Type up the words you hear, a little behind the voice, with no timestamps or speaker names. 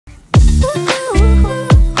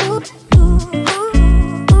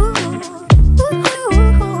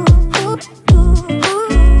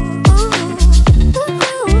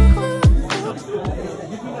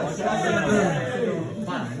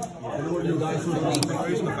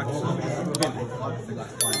Reason effect.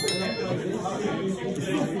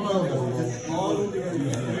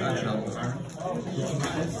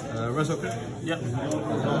 Rezo. Yep.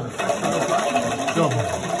 Sure.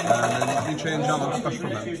 And then you change out on special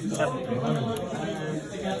from that. Yep.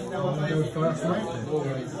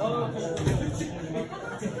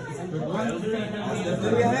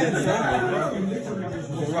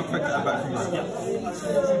 We'll rock back to the back from there.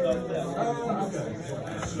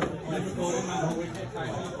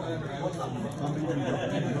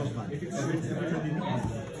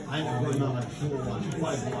 I'm going on like 4-1,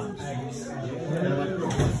 5-1.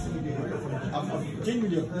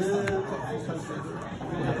 Genuinely.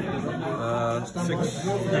 6.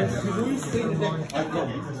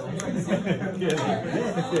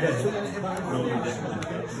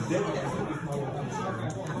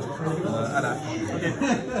 Adash.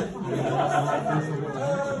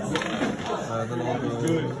 Then I'll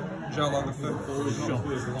go Gel on the foot. Sure.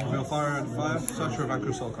 Reveal fire and fire. Search for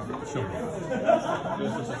Vanquish soul card. Sure.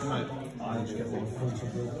 Add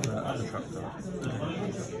a trap though.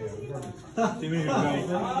 I'll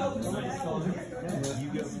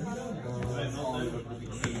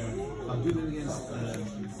do it against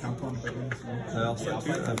Campon. I'll set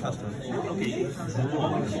 2 and pass them. Okay.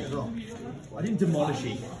 I didn't demolish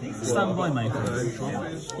it. Stand by, mate.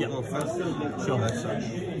 Yeah. Go first. Sure. Search.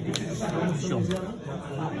 Sure.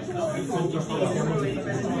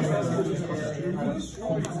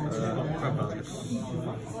 Crab balance.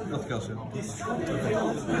 Nothing else here.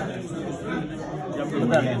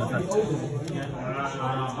 Rebellion effect.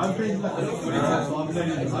 I'm playing like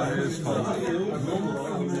That is fine.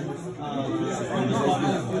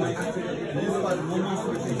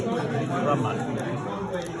 Run back.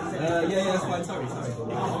 yeah, that's fine, sorry.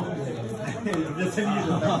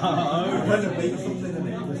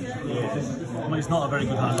 I mean, it's not a very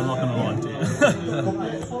good hand, I'm not going to lie to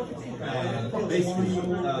you. Basically,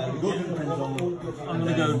 I'm going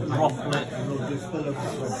to go Droplet,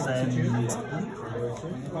 send.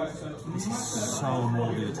 This is so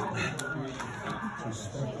morbid.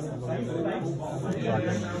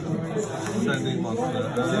 Sending monster.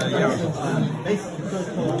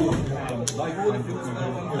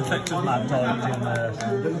 Effective mad target in there.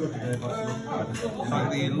 Like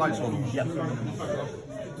the Lightsworn. Yep.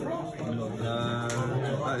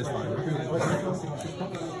 That is fine.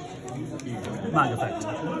 Mag effect.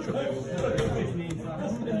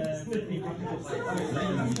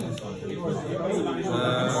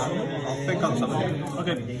 I'll think on something.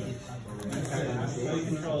 Okay.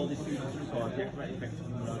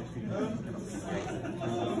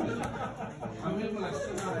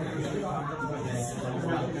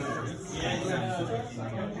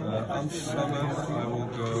 Unsummon, I will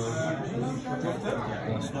go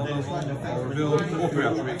Snowball. I'll reveal all 3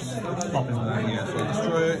 attributes. Yeah, so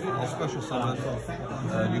destroy it, I'll special summon,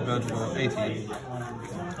 you burn for 18.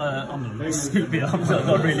 I'm going to scoop it up, so I've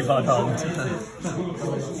got a really bad hand.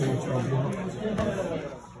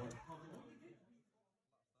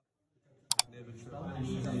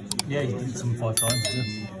 Yeah, you did some 5 times, didn't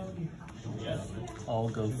you? I'll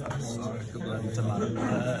go first. Alright, good luck. Doesn't matter.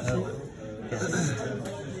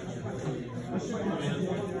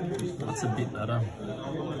 That's a bit better.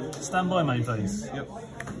 Stand by, main phase. Yep.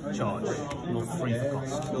 Charge. Not 3 for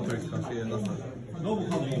cost. Not 3 cost, yeah, nothing.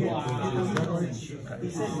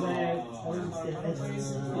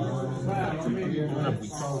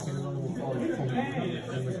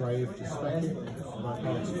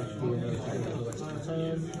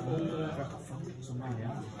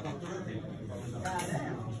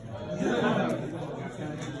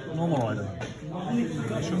 Normal item.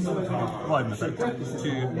 Riding effect. 2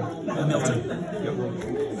 Milton. Yep.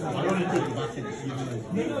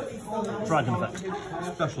 Dragon effect.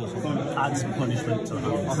 Special or something. Adds punishment to the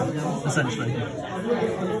hand, essentially.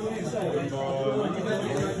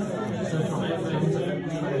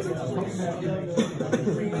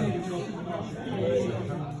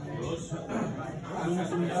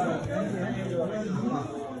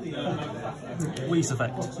 Weeze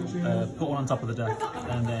effect. Put one on top of the deck,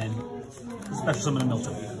 and then special summon a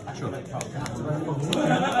Milton. Sure.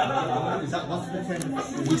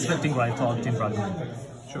 Weeze effect engrave targeting dragon.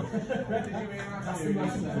 Sure.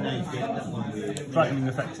 Dragoning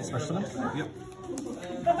effect special summon. Yep.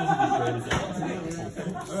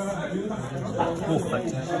 Wolf effect.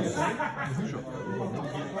 Sure.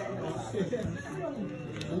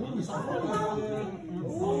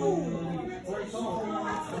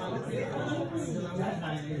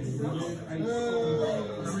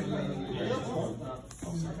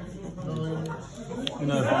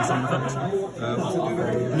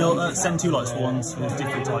 No, effect. send 2 Lightsworns with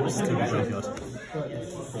different types to the graveyard.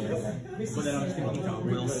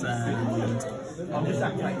 We'll send...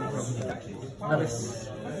 Ellis.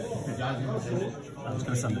 I'm just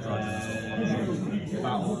going to send the driver as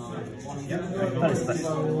well. That is best.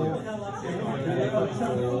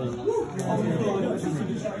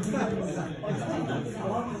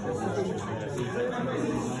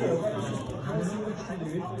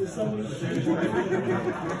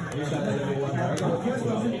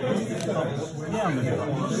 Yeah, I'm going to do that.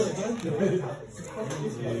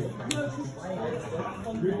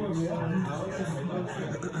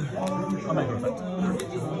 I'll make it effect.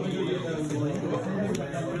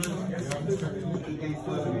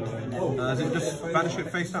 Is it just banish it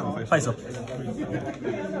face down or Face up.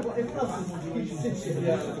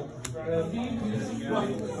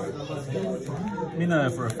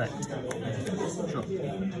 Minerva effect. Sure.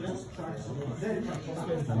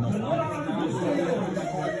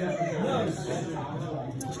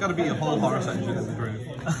 It's got to be a whole horror section in the groove.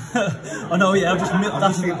 I know, yeah, I've just Have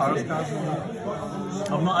you seen horror cards?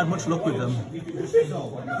 I've not had much luck with them.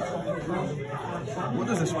 What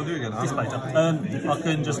does this one do again? Dissipator. I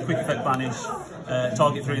can just quick effect banish,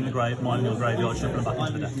 target 3 in the grave, mine in your graveyard, shuffle them back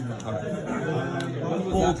into the deck. Okay.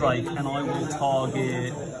 Ball Drake, and I will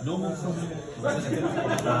target.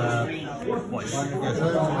 What is it?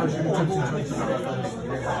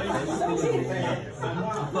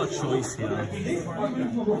 I've got a choice here.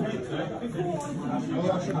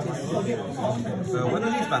 When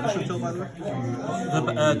are these banished until, by the way?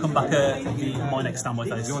 They'll come back at my next standby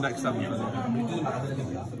phase. Your next standby phase.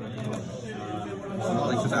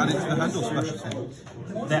 Like, does it add it to the hand or special summons?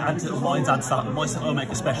 They add to, mine's adds that, I'll make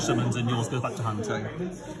a special summons and yours goes back to hand. Okay.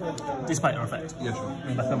 Dissipator effect. Yeah, sure.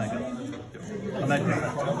 Bring back Omega. Omega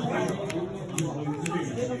effect.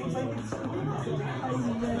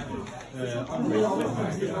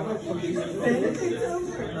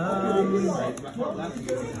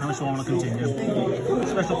 How much do I want to continue?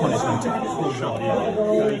 Special punishment. What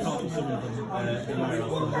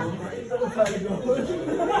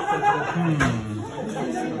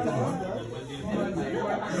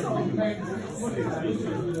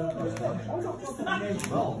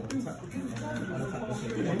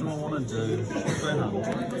do I want to do?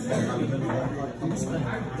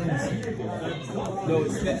 No,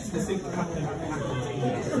 it's the sync.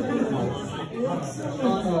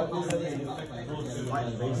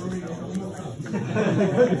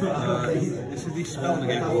 This is the spell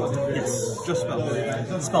negate one. Yes. Just spell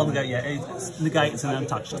negate. Spell negate, yeah. It negates and then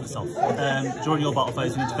attaches to itself. During your battle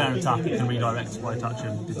phase, when you declare an attack, it can redirect by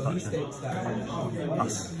attaching, dispatching.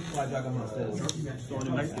 Pass.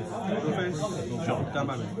 Sure. Down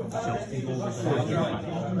by me.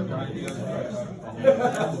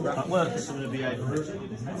 That works.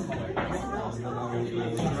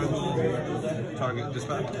 Target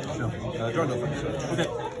dispatch. Sure. Join offense. Okay.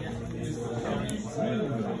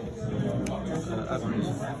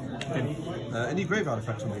 Okay. Any graveyard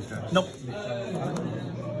effects on these guys? Nope.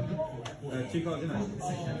 2 cards in it.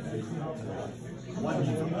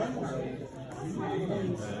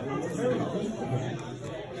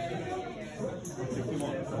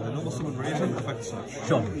 Normal summon raising effect search.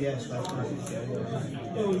 Sure.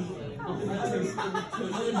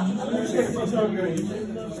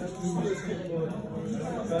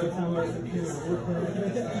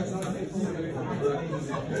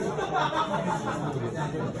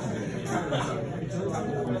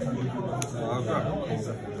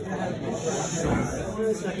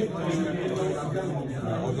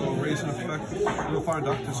 I'll go raise an effect. We'll find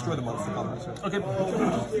out. Destroy the monster combat. Okay.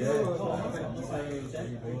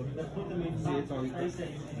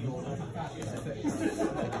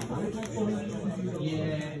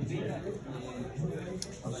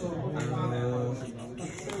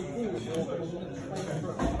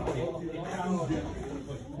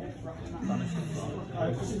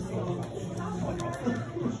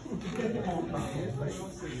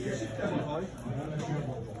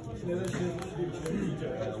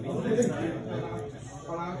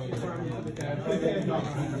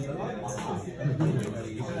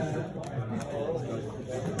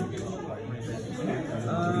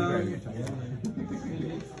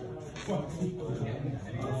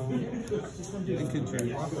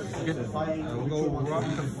 We'll go rock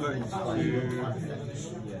conflict to...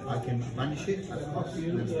 I can banish it.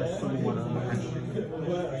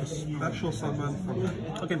 Special summon from...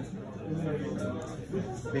 Okay.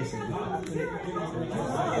 Basically.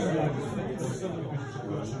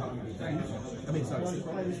 I mean, sorry.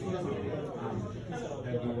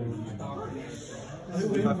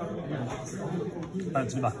 Back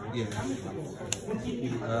to the back. Yeah.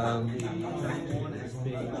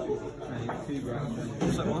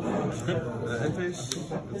 What's that one? End phase?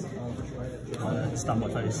 Standby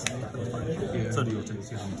phase. Yeah. So do your two,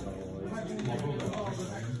 your hand.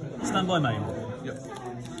 Standby main. Yep.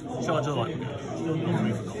 Charge of light.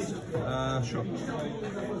 Sure.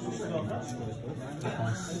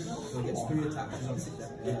 Nice.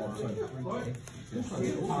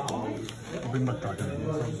 I'll bring back dragon.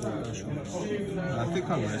 I think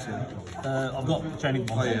I'm nice, yeah. I've got chaining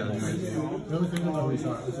one. Oh, yeah. The only thing I know is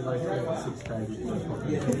that it's like 6K.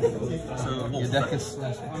 So Your wolf deck effect. is...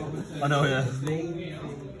 I know, yeah.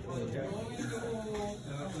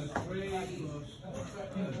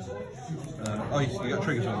 oh, you got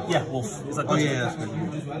triggers on? Yeah, wolf. Is that Oh, good? yeah, that's good.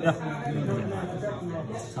 Yeah.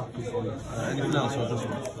 Anything else or just...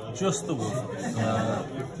 Just the wolf.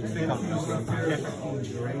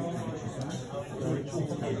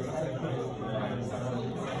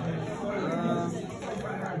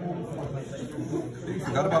 You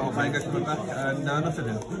forgot about Omega coming back? No, nothing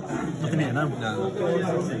here. Nothing here, no? No.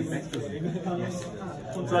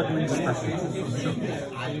 Dragon Wing special.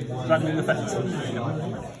 Dragon Wing effect.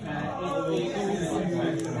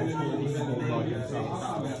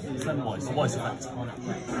 Then voice effect.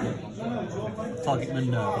 Target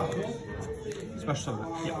Minerva. Special summon?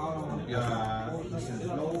 Yep. Yeah.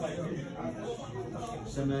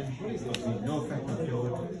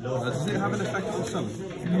 Does it have an effect on summon?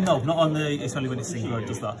 No, not on the. It's only when it's synchro, it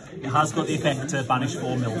does that. It has got the effect to banish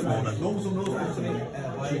 4 mil for them.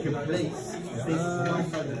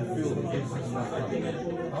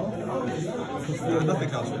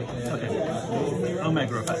 Nothing else. Okay.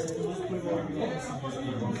 Omega effect.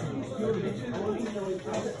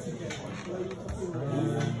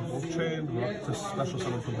 Wolf chain, to special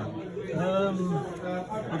summon from them.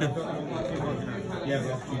 Okay.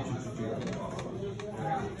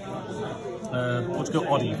 Let's go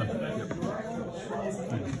odd even.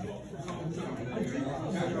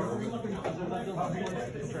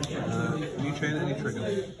 New chain, any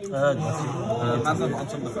triggers? No. Add them on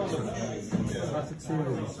some effects finish.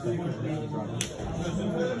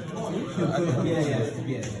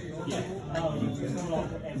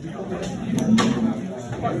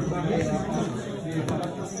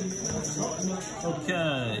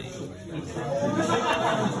 Okay.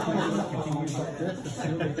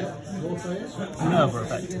 Minerva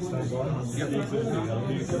effect. Yep.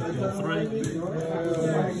 3.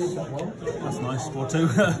 That's nice. Or 2.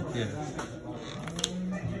 Yeah.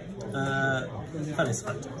 Fellis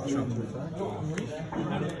effect. Sure.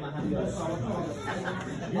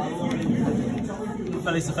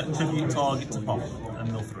 Fellis effect tribute target to pop and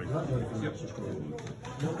mill 3. Yep.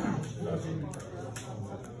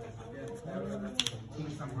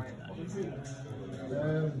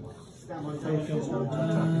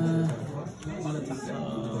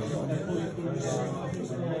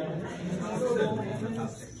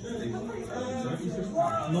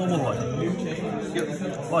 Normal light. Yep.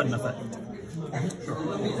 Lighting effect.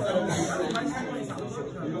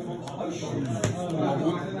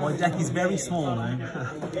 My deck is very small now.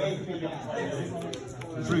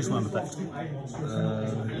 Drew Swarm effect.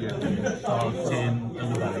 Yeah. Targeting in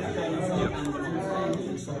the belly. Yep.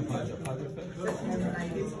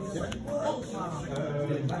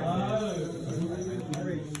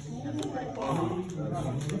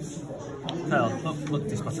 Look,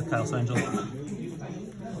 this got a Chaos Angel.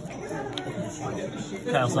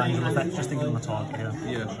 Chaos Angel effect, just thinking on the target here.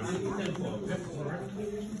 Yeah,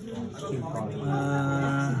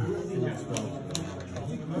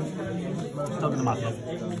 Talking the map.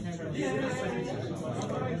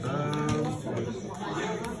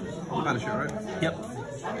 Banish it, right? Yep.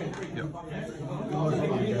 Yep.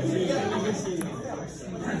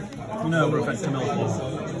 No, we're effect to mill 4.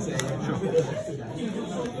 Sure.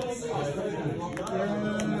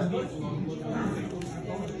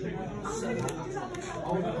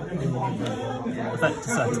 Effect to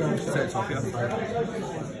set. Set it off, yeah.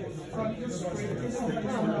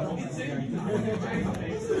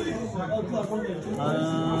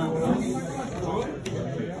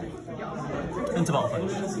 Into battle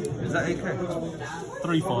phase. Is that 8K?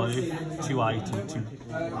 3, 5, 2, 8, and 2,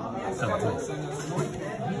 7.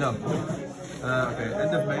 No. Okay,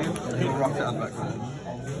 end of main, he'll rock it and back.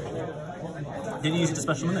 Did you use it to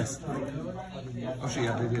special in this? Oh shit,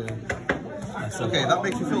 yeah, I did, yeah. Okay, that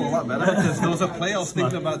makes me feel a lot better because there was a play I was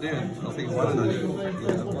thinking about doing. I was thinking, why didn't I do it?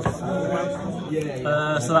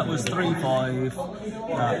 So that was 3-5.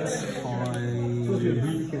 That's 5.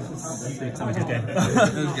 6. That was his game.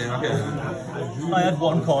 Okay. I had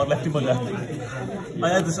one card left in my deck. I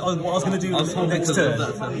had this. What I was going to do next turn,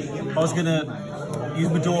 I was going to use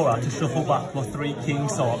Medora to shuffle back my 3 king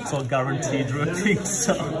socks, so I guaranteed her a king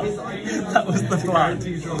sock. That was the plan.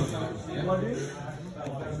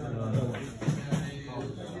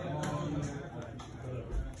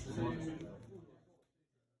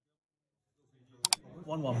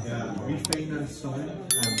 1-1. Retainer summon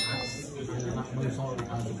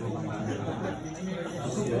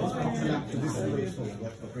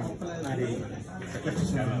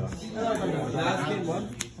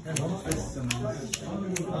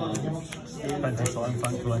Plenty of time,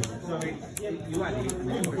 thankfully.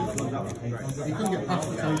 You can get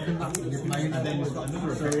past it, so you can just main and then so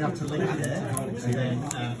you have to link it and then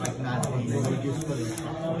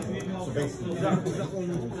so basically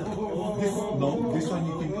this one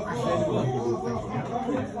you can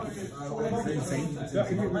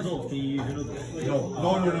no.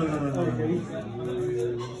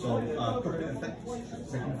 So puppet effect,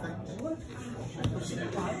 second effect.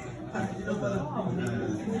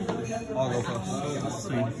 I'll go first.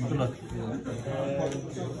 Sweet. Good luck.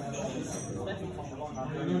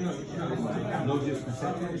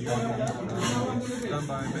 Stand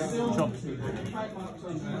by me. Sure.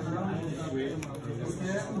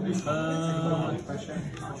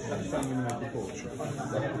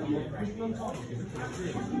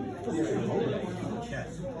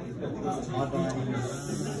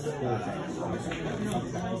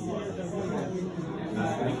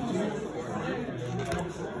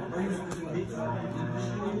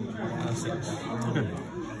 Okay.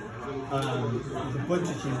 The budget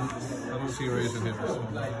is I don't see a raise in here.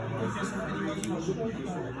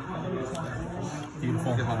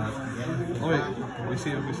 Beautiful. Oh wait, we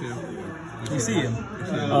see him. You see him?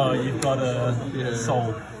 Oh, you've got a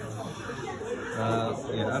soul.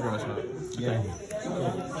 Yeah, I'd rise now. Okay.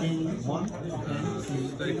 King 1,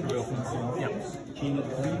 Stay for real. Yep. King 3,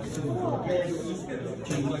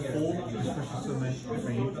 King 4, special summon,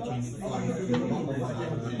 King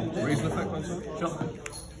 5. Raise an effect on sir? Sure.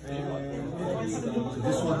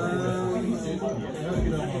 This one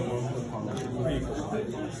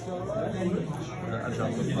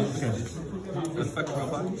Agile. Okay. Effect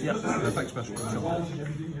profile? Yep. Effect special. Sure.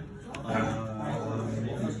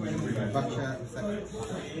 Bacha,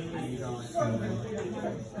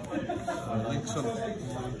 Link some.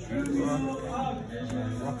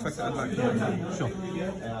 Rock effect and back. Sure.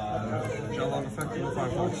 Gel long effect and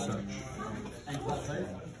 5 voice search.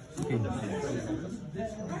 Okay.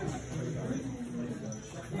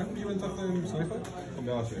 You went off Cypher?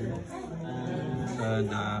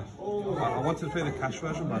 Nah. I wanted to play the cash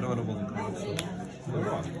version, but I don't have all the cards. So. I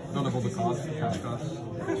don't have all the cards, the cash cards.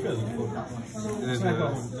 It is, yeah,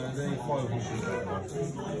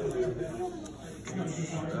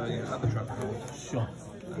 add the trap card. Sure.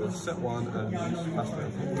 Set 1 and pass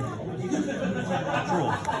turn.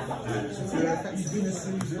 Draw.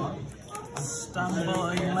 Stand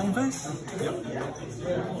by main phase? Yep.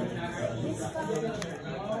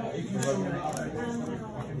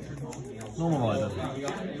 Normal rider.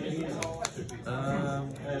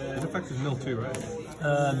 His effect is mill 2, right?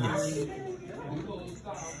 Yes.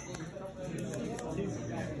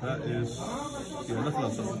 That is. Yeah, nothing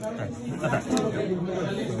else. Okay. Effect.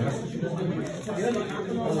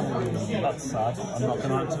 That's sad. I'm not going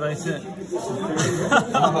to activate it.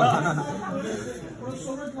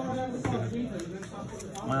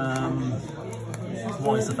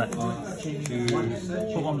 Voice effect.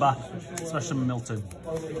 Put one back. Special Milton.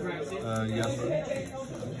 Yes.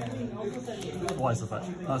 Voice effect.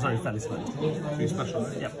 Oh, sorry, Felix effect. 3 special,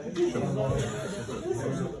 right? Yep. Sure.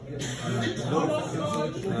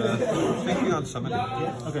 Thinking on summoning.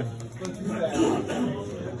 Okay.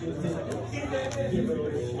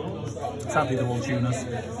 Sadly, they won't tune us.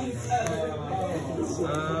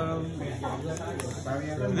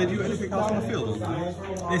 Do they do anything else on the field? Or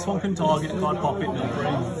not? This one can target card pocket mill 3.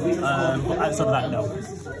 But outside of that, no.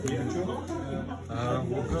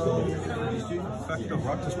 We'll go effect of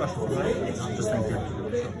rock to special for that. Just thinking.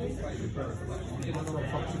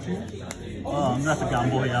 Oh, I'm going to have to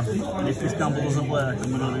gamble here. And if this gamble doesn't work, I'm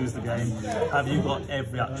going to lose the game. Have you got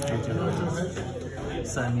every attribute generator?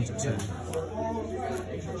 Send 2.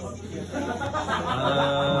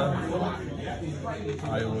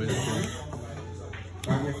 I always do.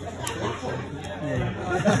 Yeah.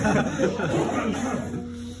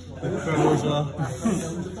 The crows are.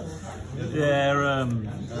 Yeah,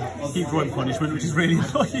 keep drawing punishment, which is really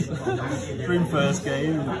annoying. Dream first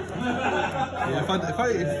game. Yeah,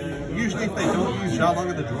 usually if they don't use that long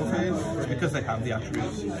at the draw phase, it's because they have the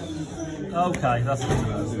attributes. Okay, that's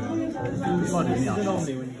good.